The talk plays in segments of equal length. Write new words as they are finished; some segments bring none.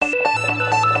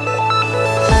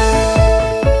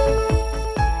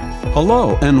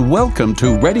Hello and welcome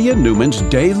to Reddy Neumann's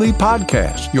Daily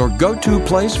Podcast, your go-to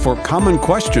place for common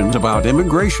questions about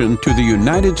immigration to the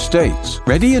United States.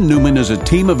 Reddy Neumann is a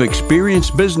team of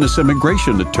experienced business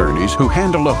immigration attorneys who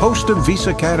handle a host of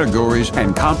visa categories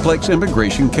and complex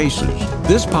immigration cases.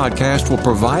 This podcast will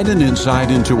provide an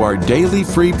insight into our daily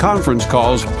free conference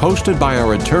calls hosted by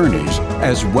our attorneys,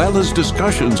 as well as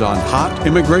discussions on hot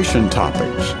immigration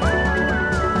topics.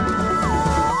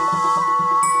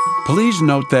 Please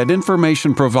note that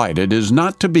information provided is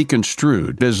not to be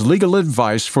construed as legal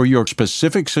advice for your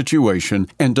specific situation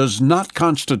and does not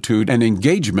constitute an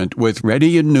engagement with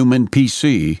Reddy Neumann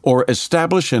PC or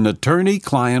establish an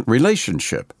attorney-client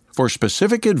relationship. For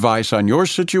specific advice on your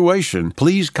situation,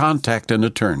 please contact an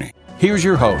attorney. Here's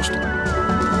your host.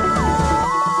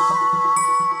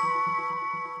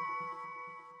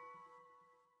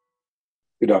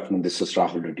 Good afternoon. This is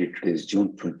Rahul Reddy. Today is June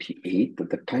 28th.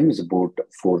 The time is about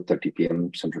 4:30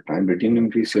 p.m. Central Time. Reddy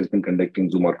Neumann PC has been conducting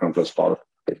Zoom or conference call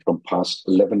from past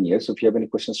 11 years. So if you have any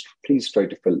questions, please try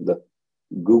to fill the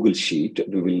Google Sheet.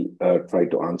 We will try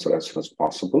to answer as soon as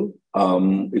possible.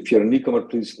 If you're a newcomer,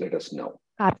 please let us know.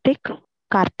 Karthik,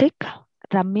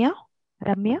 Ramya.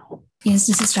 Yes,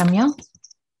 this is Ramya.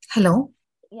 Hello.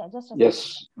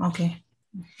 Yes. Okay.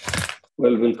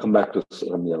 Well, we'll come back to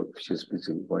Ramya. If she's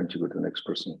busy, why don't you go to the next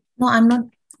person? No, I'm not.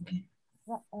 Okay.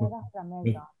 Yeah,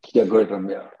 go ahead,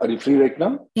 Ramya. Are you free right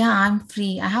now? Yeah, I'm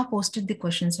free. I have posted the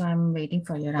question, so I'm waiting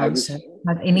for your answer.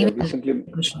 But anyway,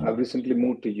 I've recently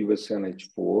moved to USA on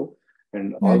H4,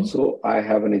 and also I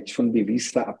have an H1B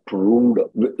visa approved.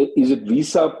 Is it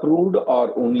visa approved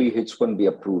or only H1B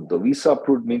approved? The visa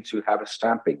approved means you have a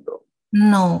stamping, though.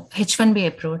 No, H1B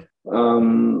approved.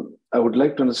 I would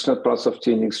like to understand the process of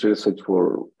changing status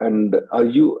H4. And are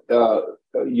you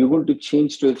going to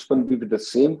change to H1B with the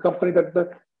same company that the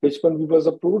H1B was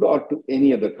approved, or to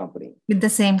any other company? With the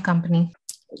same company.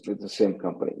 With the same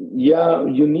company. Yeah,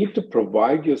 you need to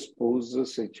provide your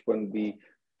spouse's H1B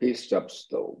pay stubs,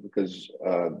 though, because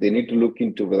they need to look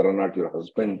into whether or not your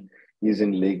husband is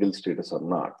in legal status or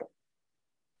not.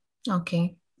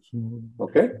 Okay.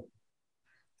 Okay.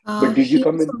 But did you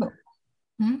come in?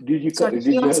 Did your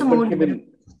husband come in?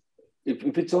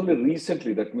 If it's only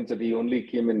recently, that means that he only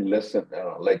came in less than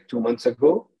like 2 months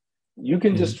ago. You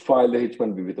can just file the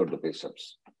H1B without the pay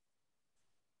stubs.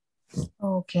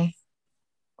 Okay.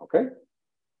 Okay.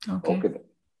 Then.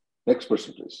 Next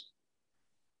person, please.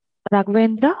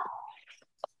 Raghavendra.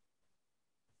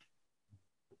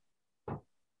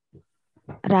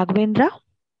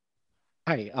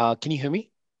 Hi, can you hear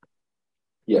me?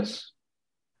 Yes.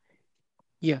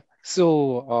 Yeah.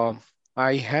 So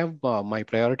I have my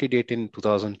priority date in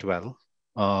 2012,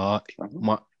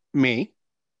 May.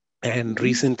 And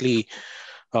recently,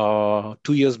 2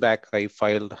 years back, I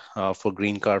filed for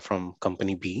green card from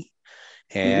company B.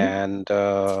 And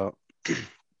they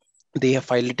have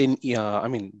filed it in,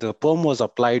 the perm was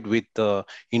applied with the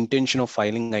intention of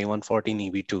filing I-140 in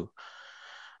EB2.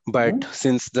 But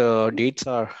since the dates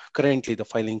are currently, the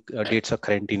filing dates are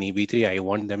current in EB3, I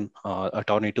want them,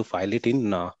 attorney, to file it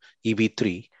in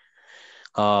EB3.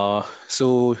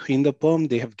 So in the perm,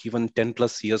 they have given 10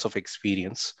 plus years of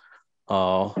experience.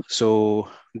 So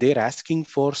they're asking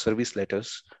for service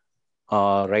letters.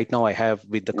 Right now I have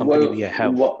with the company I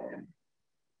have.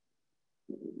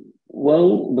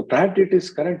 Well, the priority date is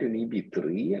current in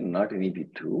EB3 and not in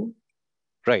EB2.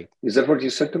 Right. Is that what you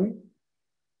said to me?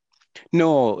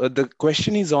 No, the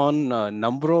question is on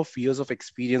number of years of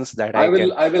experience that I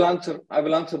will answer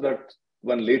that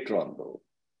one later on, though.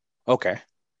 Okay.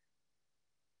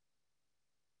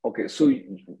 Okay. So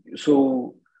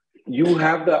you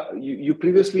have you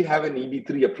previously have an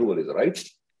EB3 approval, is that right?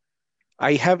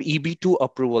 I have EB2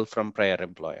 approval from prior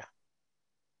employer.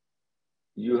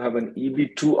 You have an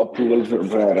EB2 approval from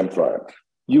prior employer.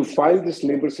 You filed this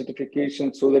labor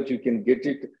certification so that you can get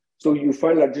it. So you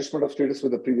filed adjustment of status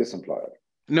with the previous employer?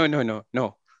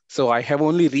 No. So I have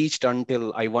only reached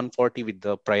until I-140 with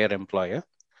the prior employer.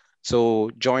 So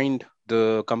joined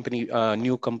the company,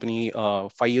 new company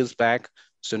 5 years back.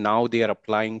 So now they are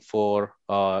applying for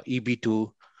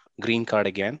EB2 green card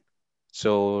again.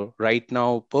 So right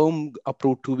now, perm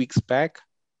approved 2 weeks back,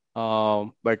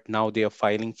 but now they are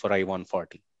filing for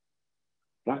I-140.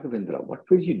 Raghavendra, what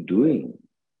were you doing?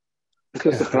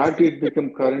 Because the priority date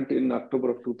became current in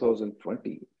October of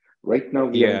 2020. Right now,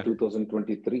 we are in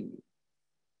 2023.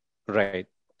 Right.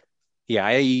 Yeah,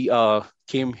 I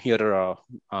came here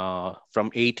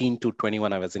from 18 to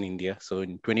 21. I was in India. So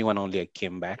in 21 only I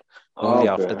came back. Only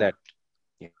after that.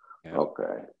 Yeah.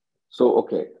 Okay. So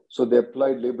they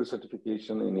applied labor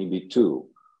certification in EB2.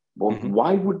 But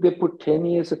why would they put 10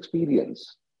 years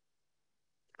experience?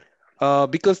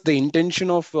 Because the intention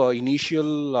of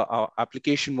initial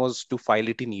application was to file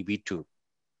it in EB2.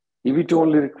 EB2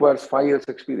 only requires 5 years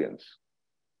experience.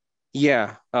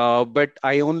 Yeah, but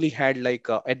I only had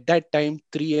at that time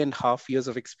 3.5 years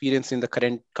of experience in the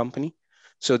current company.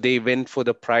 So they went for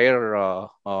the prior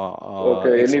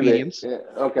experience. Anyway,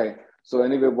 okay. So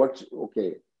anyway, go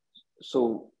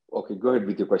ahead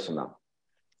with your question now.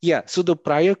 Yeah, so the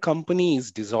prior company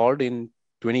is dissolved in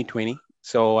 2020.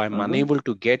 So I'm unable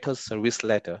to get a service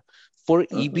letter. For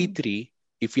EB3,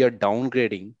 if we are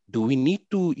downgrading, do we need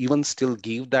to even still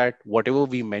give that whatever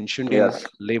we mentioned in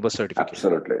labor certificate?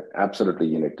 Absolutely,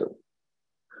 you need to.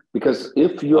 Because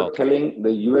if you are telling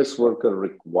the US worker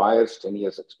requires 10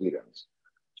 years experience,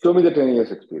 show me the 10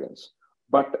 years experience.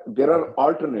 But there are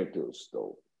alternatives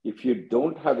though. If you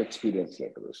don't have experience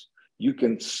letters, you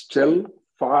can still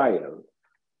file.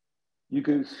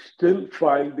 There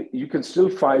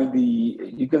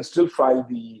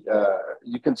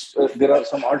are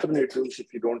some alternatives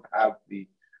if you don't have the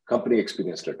company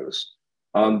experience letters.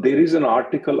 There is an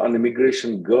article on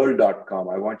immigrationgirl.com.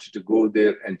 I want you to go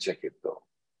there and check it though.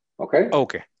 Okay.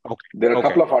 There are a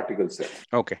couple of articles there.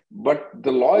 Okay. But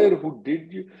the lawyer who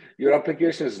did your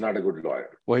application is not a good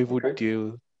lawyer. Why would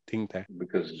you think that?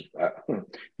 Because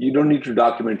you don't need to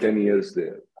document 10 years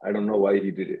there. I don't know why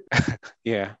he did it.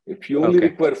 Yeah. If you only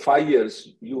require 5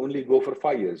 years, you only go for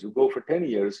 5 years. You go for 10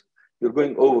 years, you're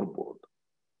going overboard.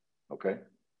 Okay.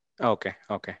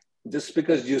 Just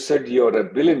because you said you're a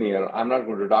billionaire, I'm not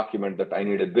going to document that I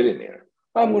need a billionaire.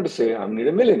 I'm going to say I need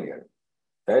a millionaire.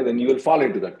 Okay, then you will fall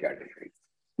into that category.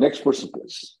 Next person,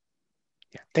 please.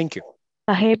 Yeah, thank you.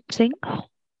 Saheb Singh.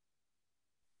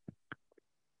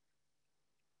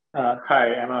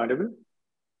 Hi, am I audible?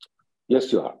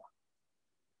 Yes, you are.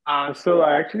 So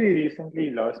I actually recently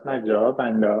lost my job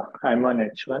and I'm on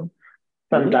H1.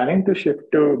 So I'm planning to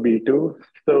shift to B2.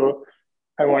 So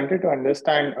I wanted to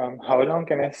understand how long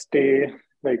can I stay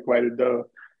while the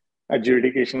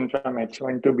adjudication from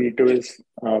H1 to B2 is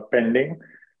pending.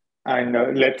 And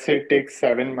let's say it takes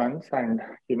 7 months and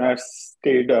I've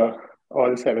stayed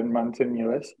all 7 months in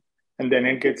US and then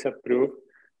it gets approved.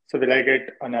 So will I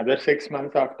get another 6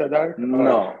 months after that?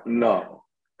 No.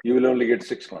 You will only get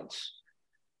 6 months.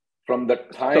 From the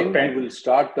time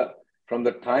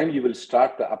you will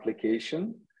start the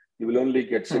application, you will only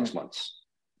get 6 months.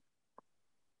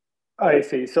 I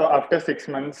see. So after 6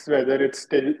 months,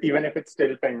 even if it's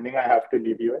still pending, I have to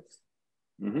leave US?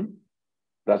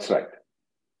 That's right.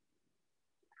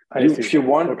 If you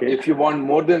want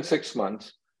more than 6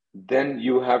 months, then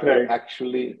you have to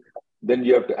actually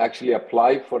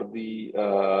apply for the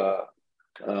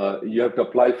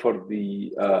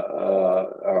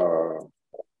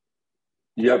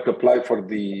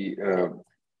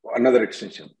another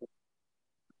extension.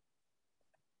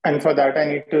 And for that, I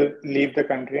need to leave the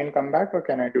country and come back, or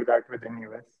can I do that within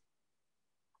US?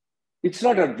 It's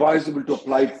not advisable to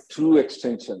apply 2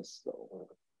 extensions, though.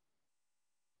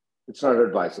 It's not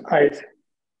advisable.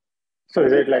 So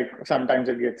is it sometimes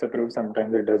it gets approved,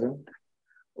 sometimes it doesn't?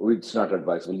 It's not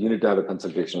advisable. You need to have a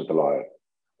consultation with a lawyer.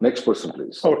 Next person,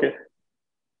 please. Okay.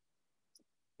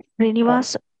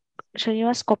 Srinivas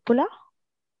Koppula.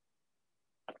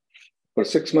 For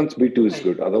 6 months, B2 is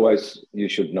good. Otherwise, you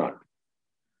should not.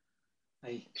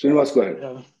 Srinivas, go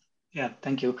ahead.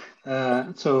 Thank you.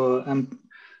 So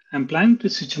I'm planning to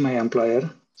switch my employer.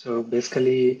 So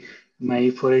basically,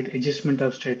 my 408 adjustment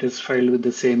of status filed with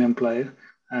the same employer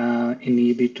in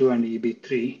EB2 and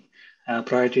EB3.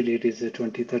 Priority date is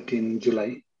 2013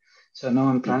 July. So now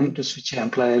I'm planning to switch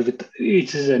employer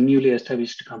which is a newly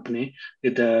established company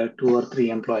with 2 or 3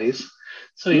 employees.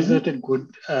 So is that a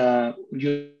good,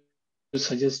 you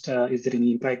suggest, is there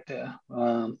any impact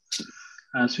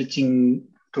switching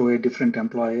to a different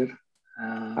employer?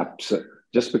 Absolutely.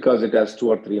 Just because it has 2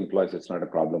 or 3 employees, it's not a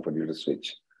problem for you to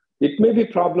switch. It may be a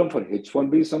problem for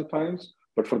H1B sometimes,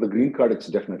 but for the green card, it's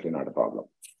definitely not a problem.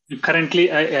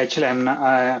 Currently, I'm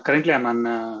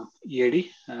on EAD.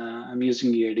 I'm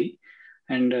using EAD.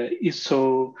 And if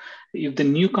the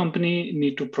new company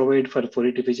need to provide for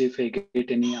 480 visa if I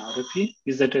get any RFE,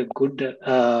 is that a good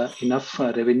enough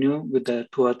revenue with the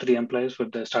 2 or 3 employees for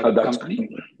the startup company?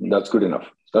 That's good enough.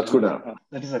 That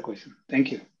is the question.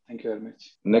 Thank you. Thank you very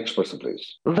much. Next person,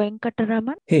 please.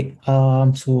 Venkataraman. Hey,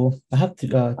 so I have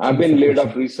I've been laid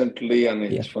off recently on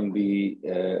H1B.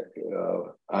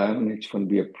 I am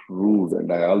H1B approved, and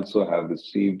I also have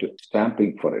received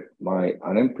stamping for it. My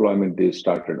unemployment day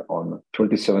started on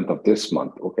 27th of this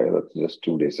month. Okay, that's just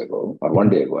 2 days ago, or 1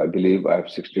 day ago. I believe I have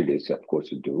 60 days. Of course,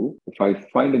 you do. If I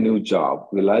find a new job,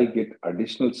 will I get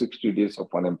additional 60 days of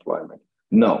unemployment?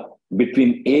 No.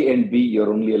 Between A and B,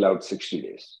 you're only allowed 60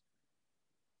 days.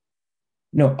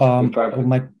 No, In fact,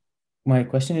 my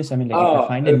question is, I mean, like, if I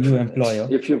find a new employer,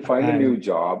 if you find a new and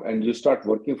job and you start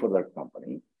working for that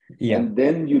company, yeah, and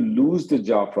then you lose the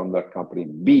job from that company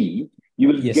B, you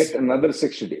will yes, get another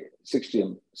 60 days.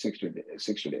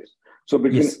 So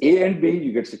between yes, A and B,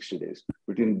 you get 60 days.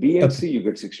 Between B and okay, C, you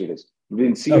get 60 days.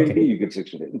 Between C and D, okay, you get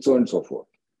 60 days, and so on and so forth.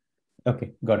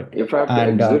 okay, got it. If I have to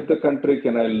And exit the country,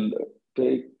 can I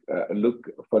take a look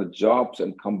for jobs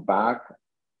and come back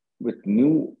with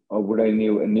new, or would I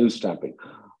need a new stamping?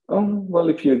 Well,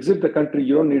 if you exit the country,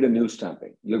 you don't need a new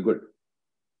stamping. You're good.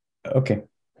 okay.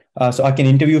 So I can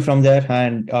interview from there,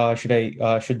 and should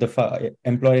the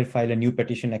employer file a new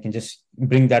petition? I can just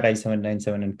bring that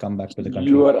I-797 and come back to the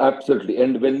country. You are absolutely.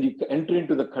 And when you enter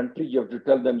into the country, you have to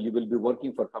tell them you will be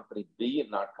working for company B and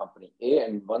not company A.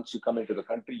 And once you come into the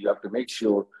country, you have to make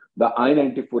sure the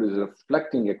I-94 is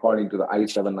reflecting according to the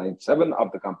I-797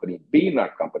 of the company B,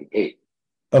 not company A.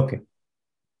 Okay.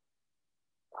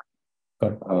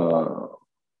 Got it.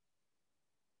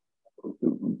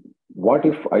 What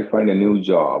if I find a new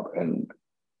job and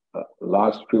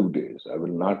last few days, I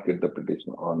will not get the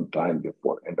petition on time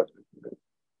before end of the day?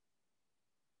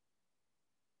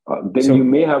 Then you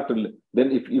may have to,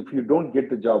 then if you don't get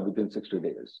the job within 60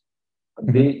 days,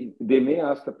 they may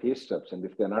ask the pay stubs, and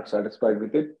if they're not satisfied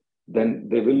with it, then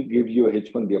they will give you a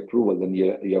H-1B approval, then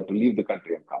you have to leave the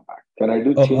country and come back. Can I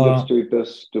do change of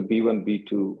status to B1,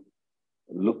 B2,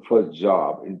 look for a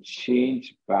job and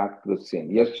change back to the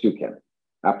same? Yes, you can.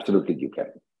 Absolutely, you can.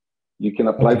 You can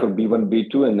apply for B1,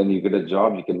 B2, and then you get a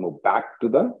job. You can move back to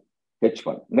the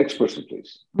H1. Next person,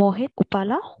 please. Mohit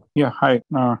Upala. Yeah, hi.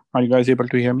 Are you guys able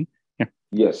to hear me? Yeah.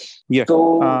 Yes. Yeah.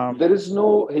 So there is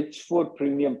no H4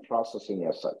 premium processing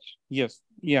as such. Yes.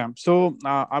 Yeah. So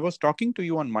I was talking to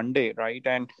you on Monday, right?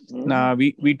 And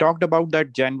we talked about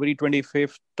that January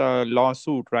 25th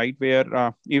lawsuit, right?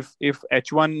 Where if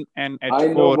H1 and H4.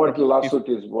 I know what lawsuit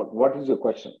is. What is your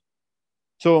question?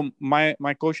 So my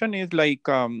question is like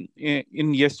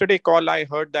in yesterday call, I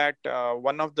heard that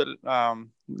one of the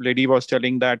lady was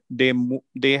telling that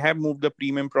they have moved the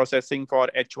premium processing for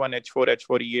H1, H4,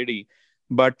 H4 EAD,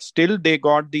 but still they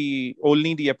got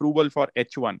only the approval for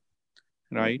H1,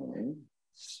 right?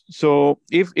 So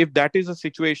if that is a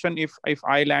situation, if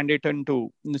I land it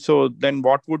into, so then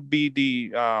what would be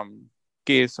the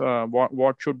case?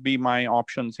 What should be my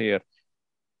options here?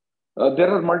 There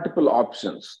are multiple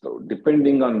options, though,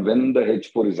 depending on when the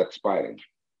H4 is expiring.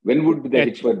 When would the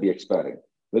H4 be expiring?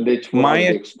 Will the H4 be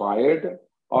expired,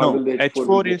 or will the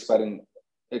H4 be expiring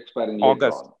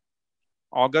later on?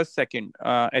 August 2nd,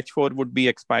 H4 would be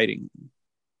expiring.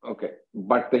 Okay,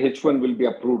 but the H1 will be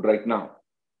approved right now.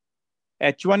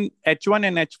 H1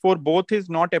 and H4 both is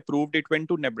not approved. It went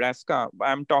to Nebraska.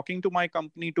 I'm talking to my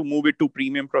company to move it to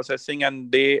premium processing,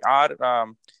 and they are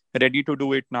ready to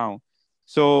do it now.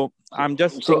 So I'm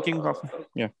just thinking of,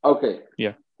 yeah. Okay.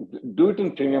 Yeah. Do it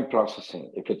in premium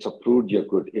processing. If it's approved, you're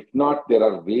good. If not, there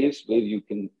are ways where you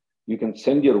can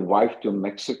send your wife to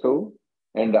Mexico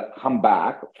and come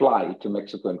back, fly to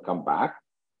Mexico and come back.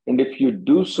 And if you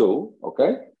do so,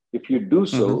 there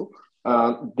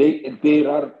are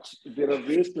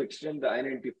ways to extend the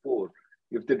I-94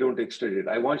 if they don't extend it.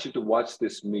 I want you to watch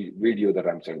this video that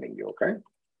I'm sending you, okay?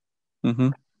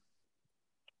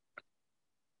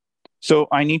 So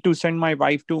I need to send my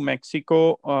wife to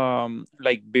Mexico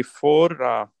like before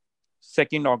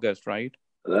 2nd August, right?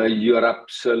 You are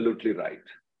absolutely right.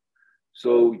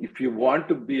 So if you want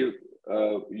to be,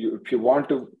 if you want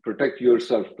to protect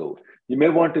yourself, though, you may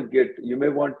want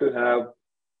to have.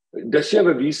 Does she have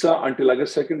a visa until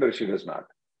August 2nd, or she does not?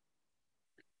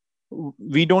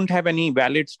 We don't have any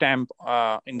valid stamp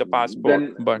in the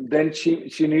passport. Then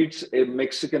she needs a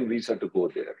Mexican visa to go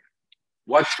there.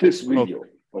 Watch this video.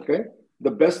 Okay.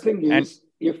 The best thing is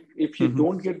if you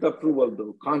don't get the approval,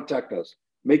 though, contact us.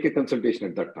 Make a consultation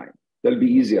at that time. That'll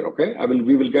be easier. Okay.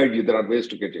 We will guide you. There are ways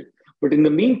to get it. But in the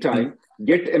meantime,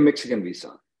 get a Mexican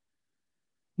visa.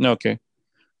 Okay.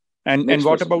 And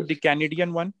what about the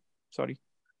Canadian one? Sorry.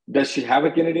 Does she have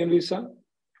a Canadian visa?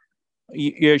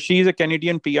 Yeah, she is a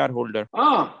Canadian PR holder.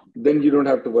 Then you don't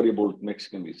have to worry about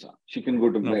Mexican visa. She can go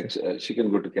to she can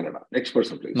go to Canada. Next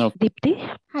person, please.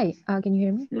 Deepti. Hi, can you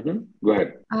hear me? Go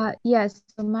ahead. Yes,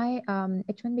 so my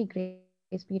H1B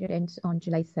grace period ends on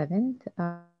July 7th.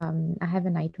 I have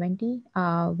an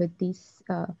I-20 with these.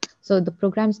 So the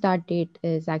program start date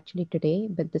is actually today,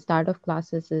 but the start of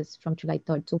classes is from July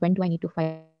 3rd. So when do I need to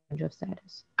file change of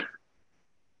status?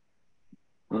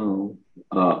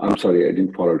 I'm sorry, I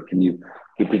didn't follow it. Can you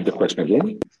repeat the question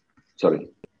again? Sorry.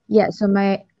 Yeah, so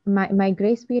my My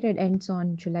grace period ends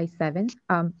on July 7th.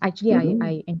 Actually,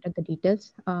 I entered the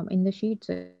details in the sheet.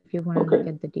 So if you want to look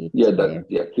at the dates there.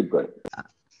 Yeah, keep going.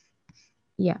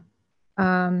 Yeah.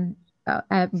 But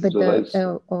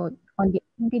on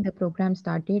the program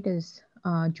start date is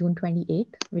June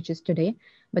 28th, which is today,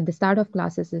 but the start of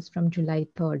classes is from July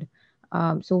 3rd.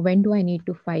 So when do I need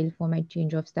to file for my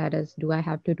change of status? Do I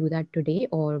have to do that today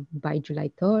or by July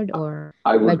 3rd or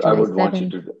by July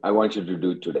 7th? I want you to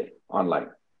do it today online.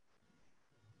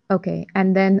 Okay.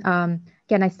 And then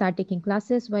can I start taking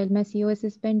classes while my COS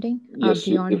is pending? Yes,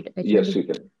 you can.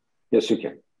 Yes, you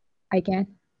can. I can.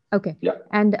 Okay. Yeah.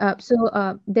 And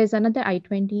so there's another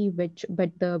I-20,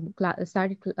 but the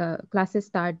classes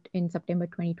start in September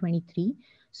 2023.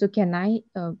 So can I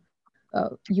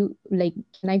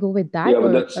can I go with that? Yeah,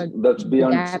 but that's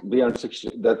beyond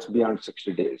 60. That's beyond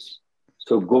 60 days.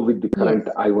 So go with the current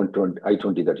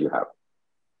I-20 that you have.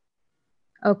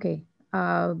 Okay.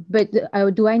 But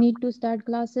do I need to start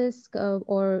classes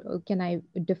or can I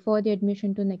defer the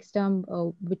admission to next term?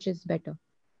 Which is better?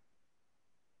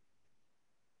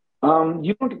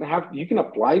 You don't have. You can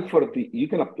apply for the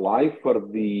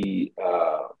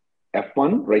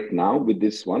F1 right now with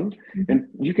this one, and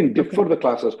you can defer the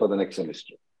classes for the next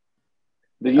semester.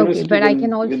 The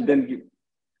university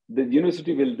the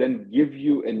university will then give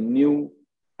you a new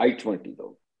I-20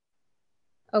 though.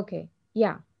 Okay.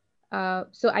 Yeah.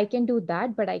 So I can do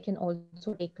that, but I can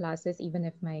also take classes even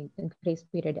if my grace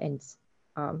period ends.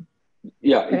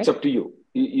 Yeah, correct? It's up to you.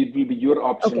 It will be your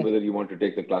option whether you want to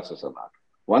take the classes or not.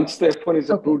 Once the F1 is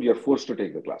approved, you're forced to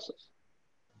take the classes.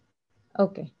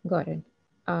 Okay, got it.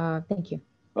 Thank you.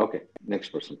 Okay, next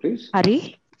person, please.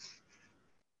 Hari?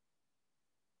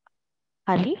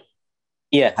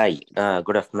 Yeah, hi.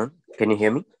 Good afternoon. Can you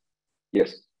hear me?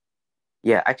 Yes.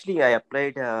 Yeah, actually, I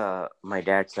applied my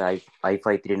dad's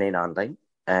I-539 online,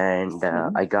 and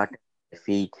I got a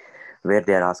fee where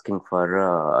they're asking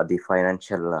for the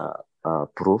financial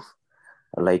proof,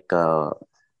 like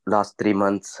last 3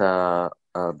 months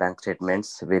bank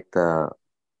statements with the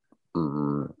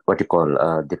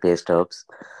pay stubs.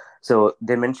 So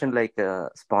they mentioned like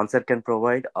sponsor can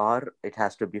provide, or it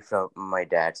has to be from my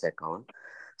dad's account.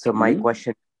 So my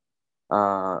question,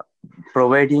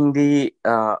 providing the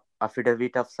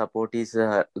affidavit of support is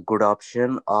a good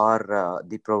option, or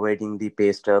the providing the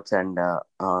pay stubs and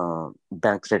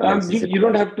bank statements? You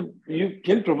don't have to. You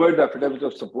can provide the affidavit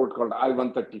of support called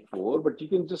I-134, but you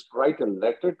can just write a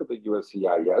letter to the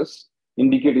USCIS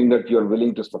indicating that you're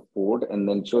willing to support, and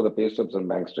then show the pay stubs and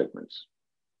bank statements.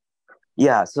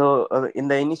 Yeah, so in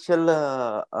the initial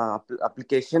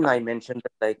application, I mentioned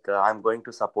that like I'm going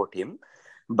to support him,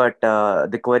 but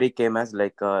the query came as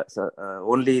like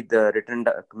only the written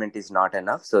document is not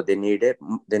enough, so they need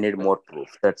more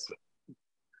proof. That's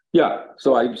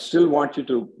So I still want you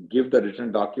to give the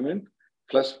written document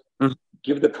plus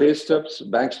give the pay stubs,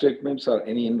 bank statements, or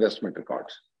any investment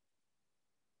records.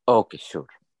 Okay, sure.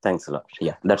 Thanks a lot.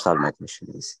 Yeah, that's all my question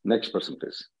is. Next person,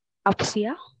 please.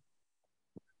 Apsia?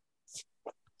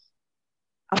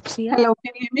 Hello,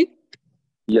 can you hear me?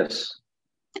 Yes.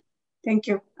 Thank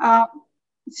you.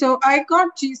 So I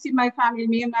got GC,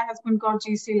 me and my husband got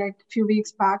GC like a few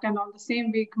weeks back, and on the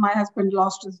same week, my husband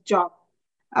lost his job.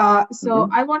 So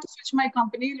I want to switch my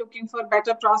company, looking for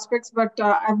better prospects, but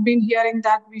I've been hearing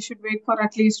that we should wait for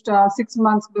at least 6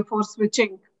 months before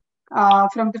switching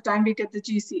from the time we get the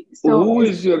GC. So who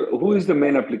is the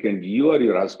main applicant, you or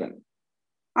your husband?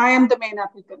 I am the main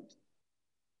applicant.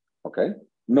 Okay.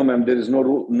 No, ma'am, there is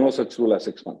no such rule as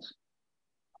 6 months.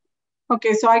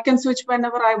 Okay, so I can switch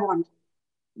whenever I want.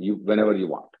 Whenever you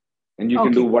want. And you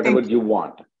can do whatever you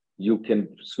want. You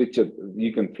can switch it.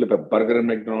 You can flip a burger in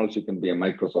McDonald's. You can be a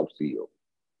Microsoft CEO.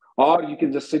 Or you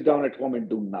can just sit down at home and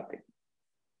do nothing.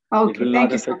 Okay, it will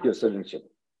not affect your citizenship.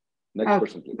 Next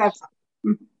person, please. That's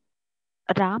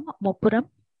Ram Mopuram.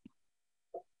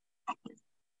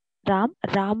 Ram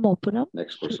Mopuram.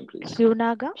 Next person, please.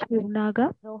 Sivnaga.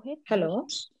 Rohit. Hello.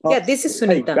 Yeah, this is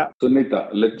Sunita. Sunita,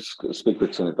 let's speak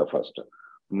with Sunita first.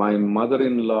 My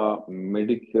mother-in-law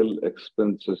medical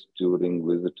expenses during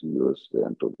visit to USA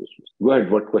and to this. Go ahead.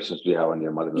 What questions do you have on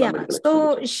your mother-in-law medical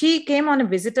expenses? She came on a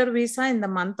visitor visa in the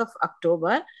month of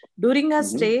October. During her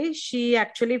stay, she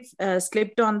actually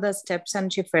slipped on the steps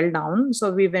and she fell down.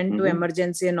 So we went to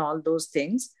emergency and all those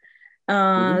things.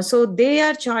 So they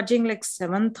are charging like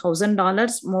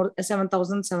 $7,000 more,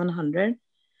 $7,700.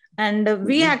 And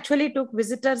we actually took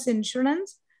visitors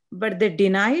insurance, but they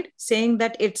denied, saying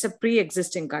that it's a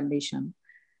pre-existing condition,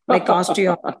 like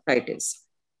osteoarthritis.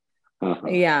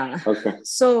 Yeah. Okay.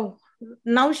 So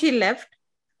now she left,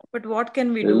 but what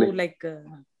can we do? Like,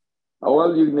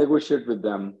 well, you negotiate with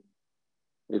them.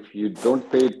 If you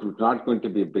don't pay, it's not going to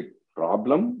be a big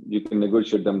problem. You can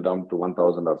negotiate them down to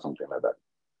 1,000 or something like that.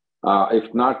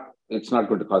 If not, it's not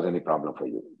going to cause any problem for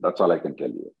you. That's all I can tell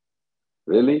you.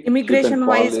 Really? Immigration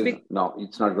wise, no,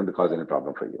 it's not going to cause any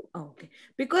problem for you. Okay.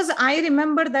 Because I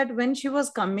remember that when she was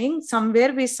coming,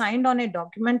 somewhere we signed on a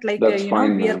document like, that's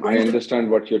fine, we are going I understand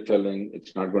what you're telling.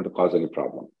 It's not going to cause any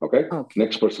problem. Okay.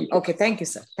 Next person, please. Okay. Thank you,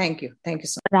 sir. Thank you. Thank you,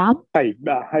 sir. Ram? Hi,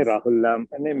 Rahul.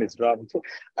 My name is Ram. So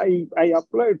I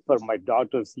applied for my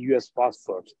daughter's US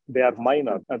passport. They are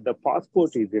minor. The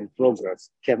passport is in progress.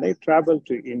 Can I travel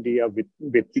to India with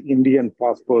the Indian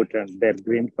passport and their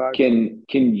green card? Can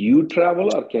you travel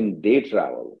or can they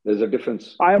travel? There's a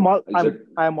difference. I am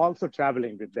also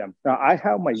traveling with them. I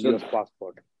have my US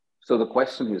passport. So the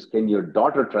question is, can your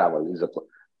daughter travel? Is a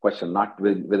question, not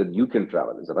whether you can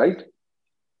travel. Is that right?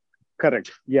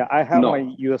 Correct. Yeah, I have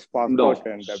my US passport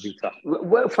and a visa.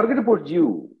 Well, forget about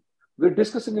you. We're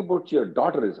discussing about your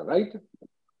daughter, is that right?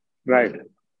 Right.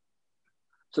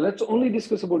 So let's only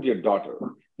discuss about your daughter.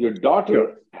 Your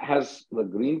daughter has the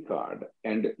green card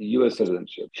and US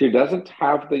citizenship. She doesn't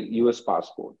have the US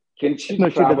passport. Can she No,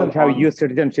 she travel doesn't have US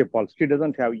citizenship also. She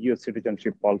doesn't have US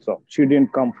citizenship also. She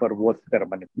didn't come for vote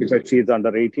ceremony because she's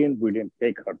under 18. We didn't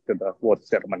take her to the vote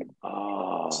ceremony.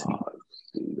 Ah,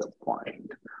 see the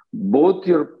point. Both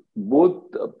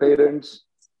parents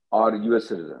are US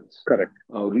citizens. Correct.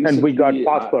 And we got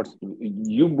passports.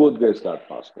 You both guys got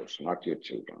passports, not your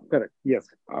children. Correct. Yes.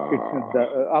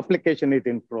 The application is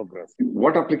in progress.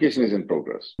 What application is in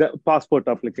progress? The passport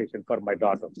application for my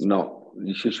daughter. No,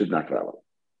 she should not travel.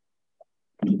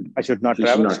 I should not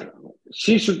travel?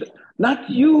 She should, not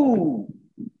you.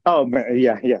 Oh,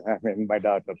 yeah. I mean, my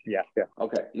daughter. Yeah.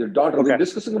 Okay. Your daughter. Okay. We're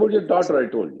discussing about your daughter, I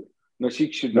told you. No,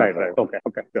 she should not. Right. Okay.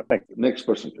 Sure. Thank you. Next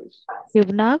person, please.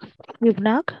 Yuvnak,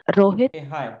 Rohit. Hey,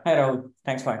 hi, Rahul.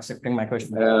 Thanks for accepting my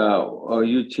question.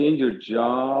 You change your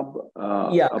job.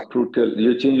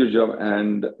 You change your job,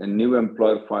 and a new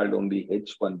employer filed only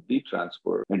H-1B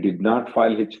transfer and did not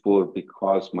file H-4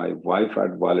 because my wife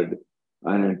had valid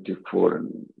I-94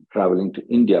 and traveling to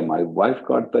India. My wife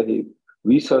got the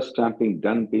visa stamping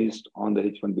done based on the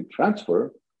H-1B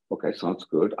transfer. Okay, sounds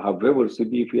good. However,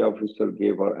 CBP officer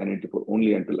gave her I-94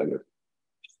 only until August.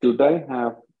 Should I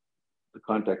have to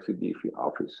contact CBP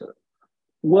officer?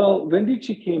 Well, when did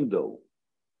she came though?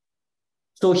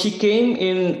 So she came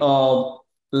in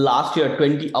last year,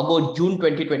 about June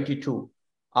 2022,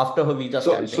 after her visa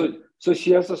stamping. So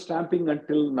she has a stamping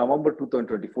until November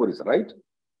 2024, is that right?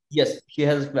 Yes, she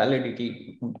has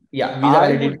validity. Yeah, visa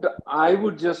validity. I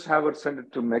would just have her send it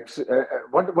to Mexico.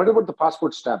 What about the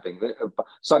passport stamping?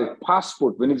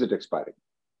 Passport. When is it expiring?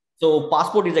 So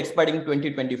passport is expiring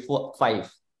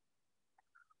 2025.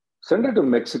 Send her to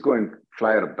Mexico and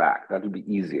fly her back. That will be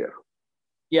easier.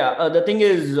 Yeah, the thing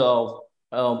is,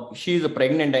 she is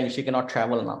pregnant and she cannot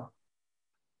travel now.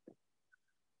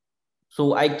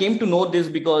 So I came to know this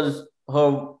because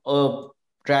her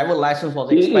travel license was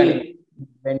expiring.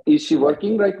 Is she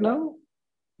working right now?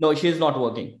 No, she is not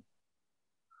working.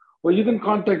 Well, you can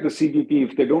contact the CBP.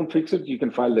 If they don't fix it, you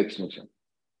can file the extension.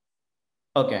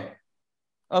 Okay.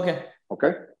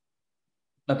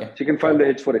 She can file the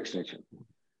H4 extension.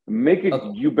 Make it,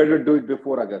 you better do it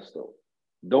before August though.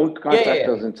 Don't contact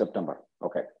us in September.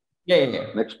 Okay.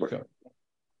 Yeah. Next person.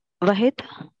 Sure. Vahid.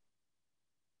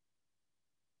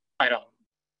 Hi, Rahul.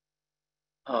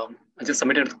 I just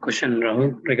submitted a question,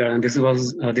 Rahul, regarding this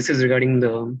is regarding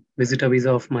the visitor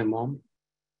visa of my mom.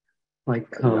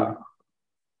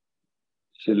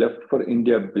 She left for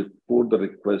India before the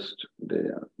request.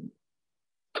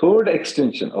 Third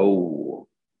extension. Oh.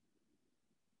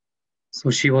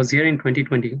 So she was here in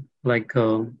 2020,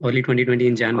 early 2020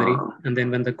 in January, and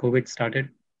then when the COVID started.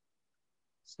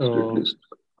 So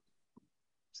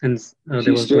since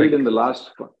she stayed in the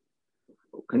last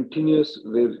continuous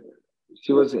where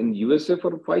she was in USA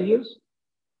for 5 years?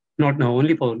 No,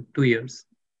 only for 2 years.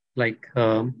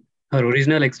 Her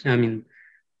original,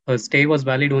 her stay was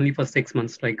valid only for 6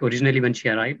 months, originally when she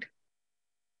arrived,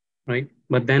 right?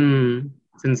 But then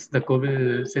since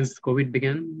COVID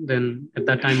began, then at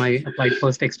that time I applied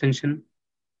first extension,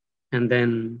 and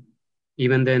then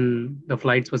even then the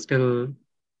flights were still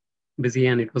busy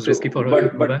and it was risky for her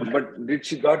to go back. But did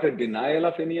she got a denial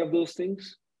of any of those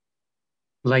things?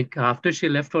 After she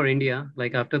left for India,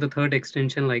 after the third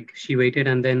extension, she waited,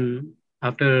 and then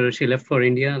after she left for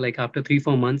India, after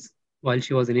 3-4 months while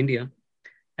she was in India,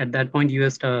 at that point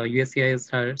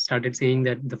USCIS started saying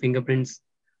that the fingerprints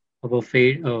were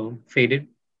faded.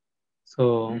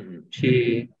 So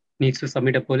she needs to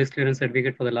submit a police clearance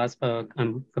certificate for the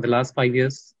last 5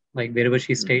 years, wherever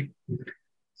she stayed.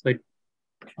 So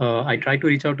I tried to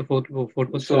reach out to Fort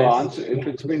Worth So Police. if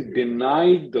it's been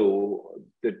denied, though,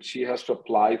 that she has to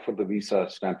apply for the visa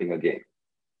stamping again.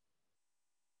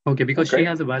 Okay, because she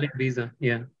has a valid visa.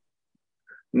 Yeah.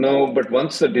 No, but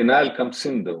once the denial comes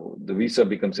in, though, the visa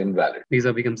becomes invalid.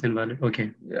 Visa becomes invalid.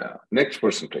 Okay. Yeah. Next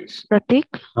person, please. Pratik.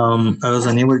 I was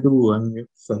unable to unmute.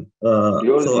 Sorry.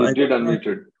 You did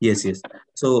unmuted. Yes.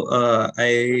 So I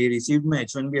received my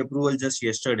H1B approval just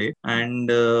yesterday, and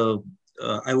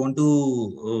I want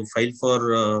to file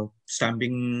for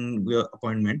stamping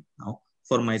appointment now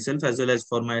for myself as well as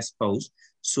for my spouse.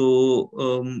 So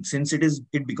since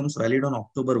it becomes valid on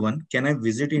October 1, can I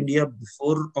visit India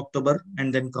before October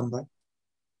and then come back?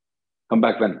 Come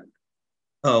back when?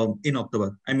 In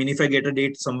October. I mean, if I get a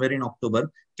date somewhere in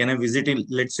October, can I visit it,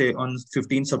 let's say, on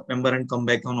 15th September and come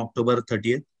back on October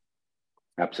 30th?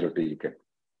 Absolutely, you can.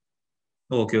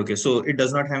 Okay. So it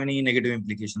does not have any negative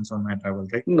implications on my travel,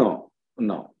 right? No.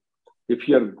 If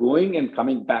you are going and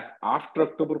coming back after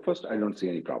October 1st, I don't see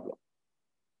any problem.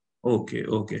 Okay.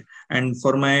 And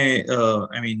for my,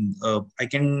 I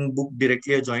can book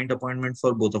directly a joint appointment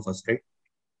for both of us, right?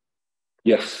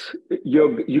 Yes.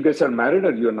 You guys are married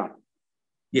or you're not?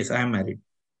 Yes, I am married.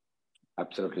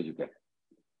 Absolutely, you can.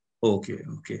 Okay.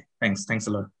 Thanks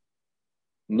a lot.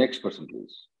 Next person,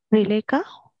 please. Srilekha.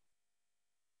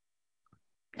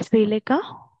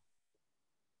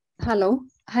 Hello.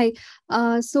 Hi.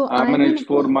 So I'm an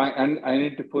H4. My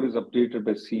I-94 is updated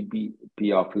by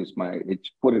CBP office. My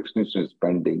H4 extension is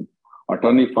pending.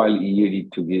 Attorney file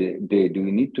EAD today. Do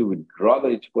we need to withdraw the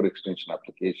H4 extension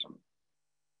application?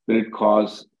 Will it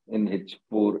cause an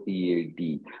H4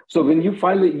 EAD? So when you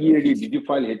file the EAD, did you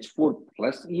file H4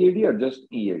 plus EAD or just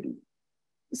EAD?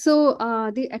 So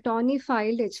the attorney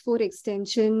filed H4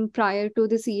 extension prior to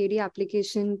the CAD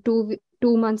application two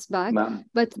months back.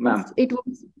 But it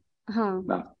was...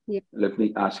 Ma'am, let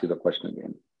me ask you the question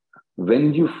again.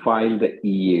 When you filed the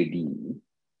EAD,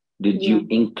 did you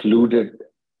include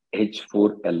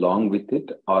H4 along with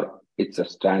it, or it's a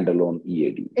standalone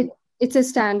EAD? It's a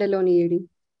standalone EAD.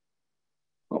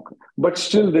 Okay. But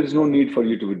still, there is no need for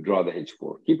you to withdraw the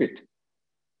H4. Keep it.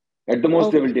 At the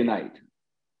most, they will deny it.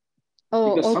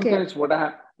 Because sometimes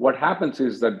what happens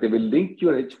is that they will link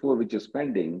your H4, which is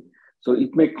pending, so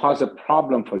it may cause a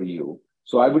problem for you.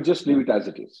 So I would just leave it as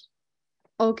it is.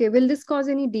 Okay. Will this cause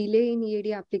any delay in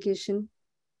EAD application?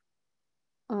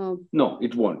 No,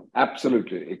 it won't.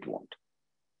 Absolutely, it won't.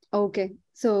 Okay.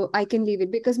 So I can leave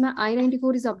it because my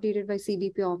I-94 is updated by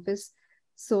CBP office.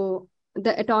 So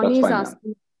the attorney is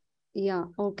asking. Yeah.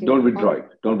 Okay. Don't withdraw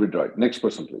it. Next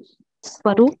person, please.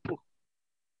 Swaroop.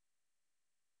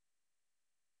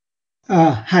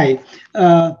 Hi.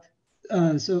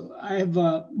 So I've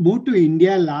moved to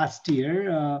India last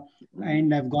year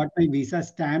and I've got my visa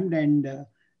stamped, and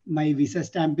my visa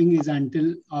stamping is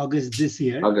until August this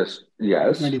year. August,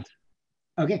 yes.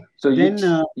 Okay. So then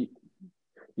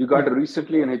you got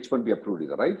recently an H1B approved, is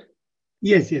that right?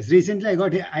 Yes. Recently I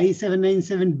got a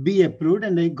I-797B approved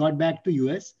and I got back to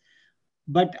US.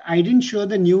 But I didn't show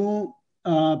the new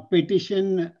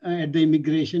petition at the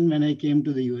immigration when I came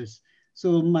to the US.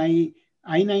 So my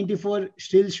I-94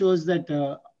 still shows that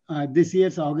this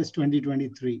year's August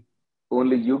 2023.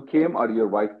 Only you came or your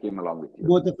wife came along with you?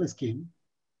 Both of us came.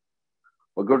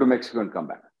 Well, go to Mexico and come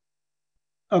back.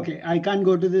 Okay, I can't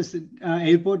go to this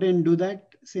airport and do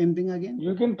that same thing again?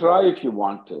 You can try if you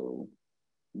want to,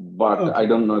 but I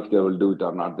don't know if they will do it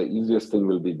or not. The easiest thing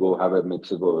will be go have a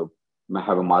Mexico,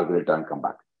 have a margarita and come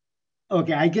back.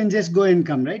 Okay, I can just go and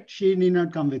come, right? She need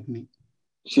not come with me.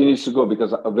 She needs to go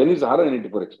because when is her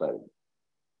I-94 expiring?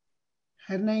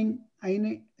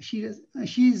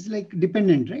 She's like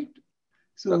dependent, right?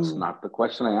 So that's not the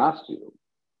question I asked you.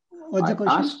 What's the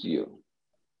question? I asked you,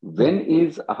 when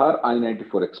is her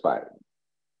I-94 expiring?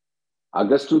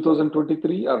 August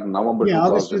 2023 or November 2023?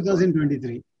 August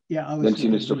 2023. Then she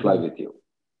needs to fly with you.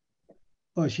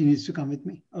 Oh, she needs to come with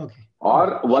me. Okay.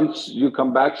 Or once you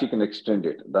come back, she can extend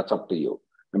it. That's up to you.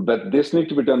 But this needs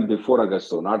to be done before August,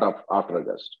 so not after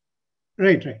August.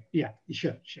 Right. Yeah,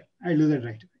 sure. I'll do that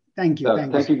right away. Thank you.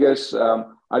 Thank you, guys.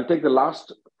 I'll take the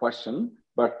last question.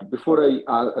 But before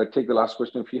I take the last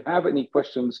question, if you have any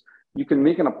questions, you can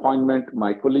make an appointment.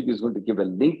 My colleague is going to give a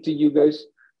link to you guys.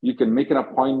 You can make an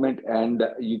appointment and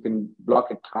you can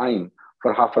block a time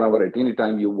for half an hour at any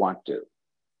time you want to.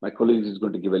 My colleague is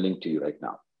going to give a link to you right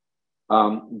now.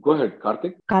 Go ahead,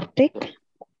 Karthik.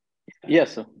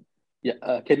 Yes, sir.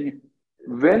 Yeah. Can you?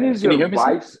 When is your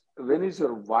wife's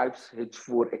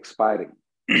H4 expiring?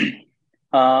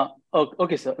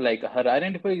 Okay, sir. Like her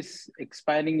I-94 is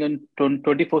expiring on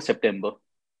 24 September.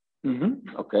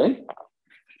 Mm-hmm. Okay.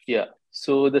 Yeah.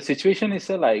 So the situation is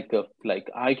like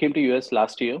I came to US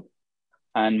last year,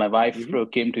 and my wife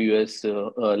came to US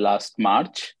last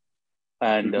March,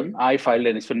 and I filed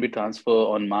an H-1B transfer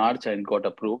on March and got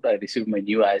approved. I received my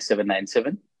new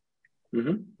I-797.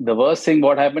 The worst thing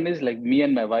what happened is like me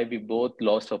and my wife, we both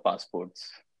lost our passports.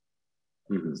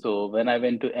 So when I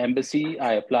went to embassy,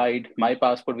 I applied my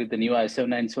passport with the new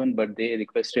I-797, but they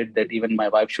requested that even my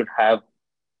wife should have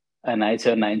an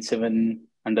I-797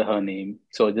 under her name.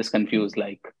 So just confused,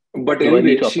 like. But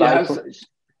anyway, she has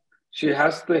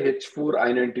the H4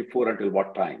 I-94 until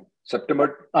what time?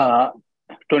 September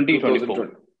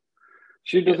 2024.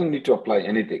 She doesn't need to apply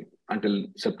anything until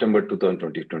September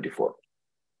 2024.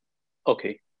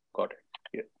 Okay, got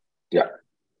it. Yeah.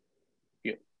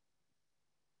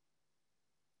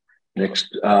 Next,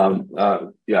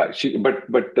 she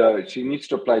needs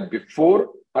to apply before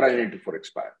her I-94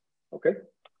 expire. Okay.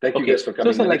 Thank you guys for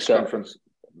coming to the next conference.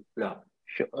 Yeah.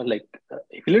 Sure. Like,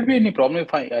 will it be any problem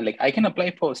if I can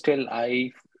apply for still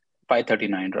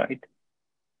I-539, right?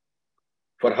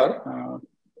 For her?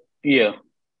 Yeah.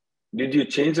 Did you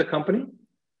change the company?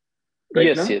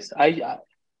 Yes. I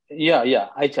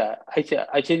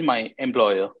changed my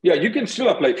employer. Yeah, you can still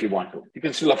apply if you want to. You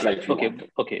can still apply if you want to.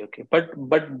 Okay. But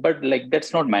like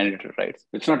that's not mandatory, right?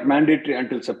 It's not mandatory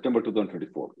until September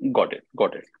 2024. Got it.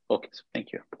 Okay, so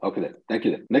thank you. Okay then. Thank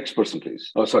you then. Next person, please.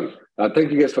 Oh, sorry.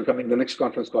 Thank you guys for coming. The next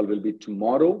conference call will be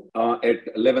tomorrow at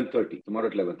 11:30. Tomorrow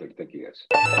at 11:30. Thank you guys.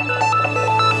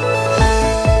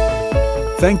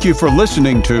 Thank you for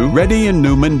listening to Reddy and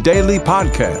Neumann Daily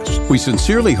Podcast. We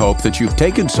sincerely hope that you've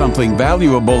taken something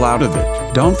valuable out of it.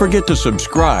 Don't forget to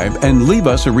subscribe and leave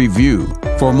us a review.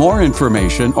 For more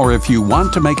information, or if you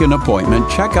want to make an appointment,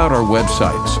 check out our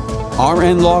websites,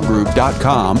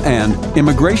 rnlawgroup.com and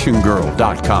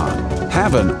immigrationgirl.com.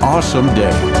 Have an awesome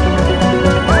day.